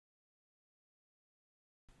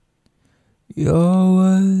Your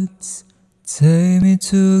words take me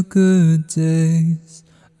to good days,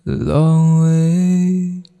 a long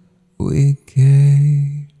way we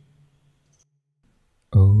came.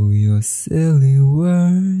 Oh, your silly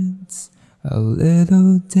words, a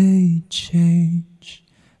little they change,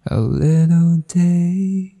 a little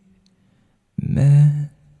they mend.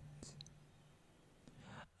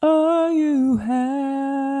 Are you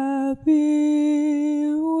happy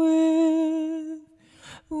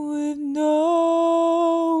with knowing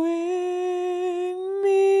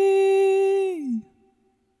me?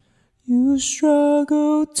 You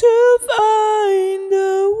struggle to find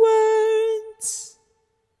the words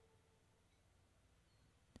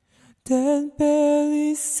that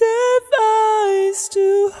barely suffice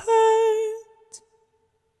to hurt.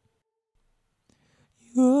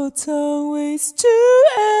 Your tongue weighs too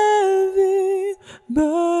heavy,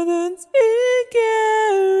 burdens it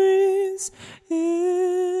carries.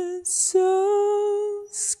 It's so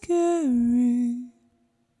scary,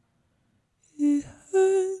 it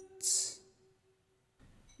hurts.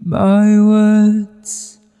 My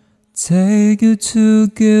words take you to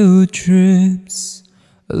guilt trips,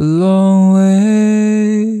 a long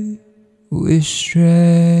way we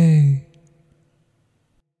stray.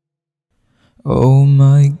 Oh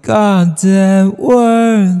my goddamn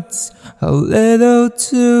words, a little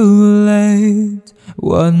too late.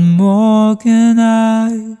 What more can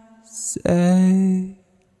I say?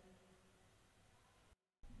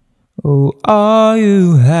 Oh, are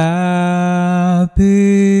you happy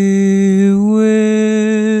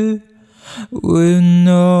with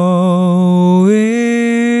knowing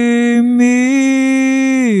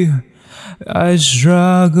me? I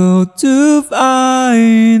struggle to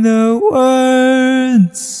find the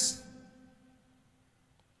words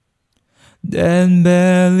that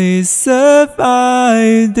barely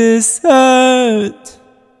survive this hurt.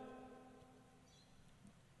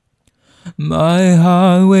 My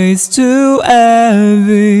heart weighs too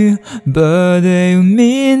heavy, but they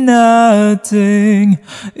mean nothing.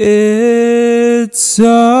 It's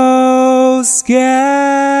so scary.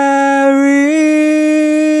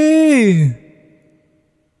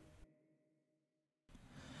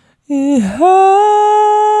 It hurts,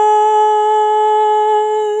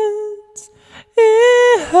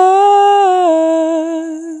 it hurts.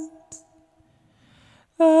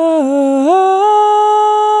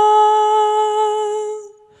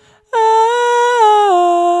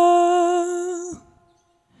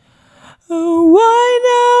 Why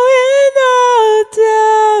now and not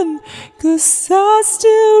then? 'Cause I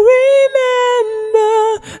still remember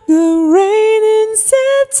the rain in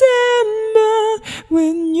September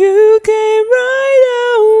when you came right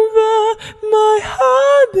over. My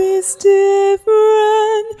heart beats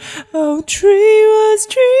different. Our tree was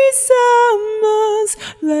 3 summers,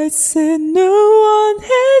 lights said no one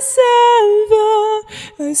has ever.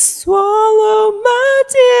 I swallowed my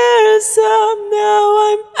tears up, now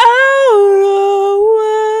I'm out of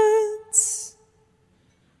words.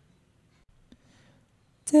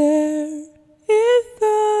 Dare if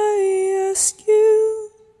I ask you,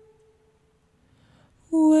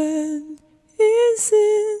 when is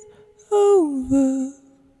it over?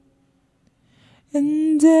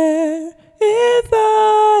 And dare if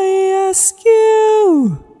I ask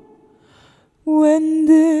you, when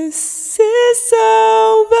this is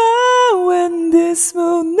over, when this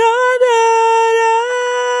will not hurt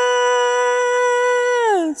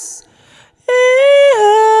us. It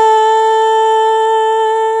hurts.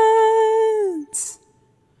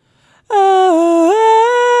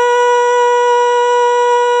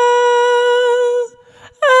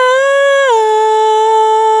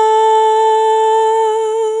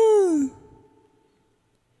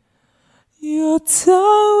 Your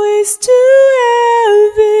tongue weighs too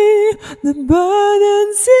heavy, the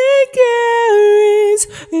burdens it carries.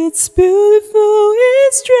 It's beautiful,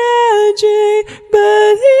 it's tragic,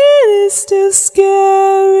 but it is still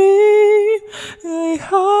scary. My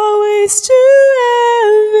heart weighs too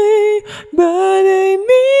heavy, but they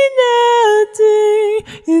mean nothing.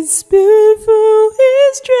 It's beautiful,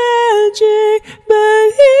 it's tragic, but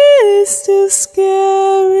it is still scary.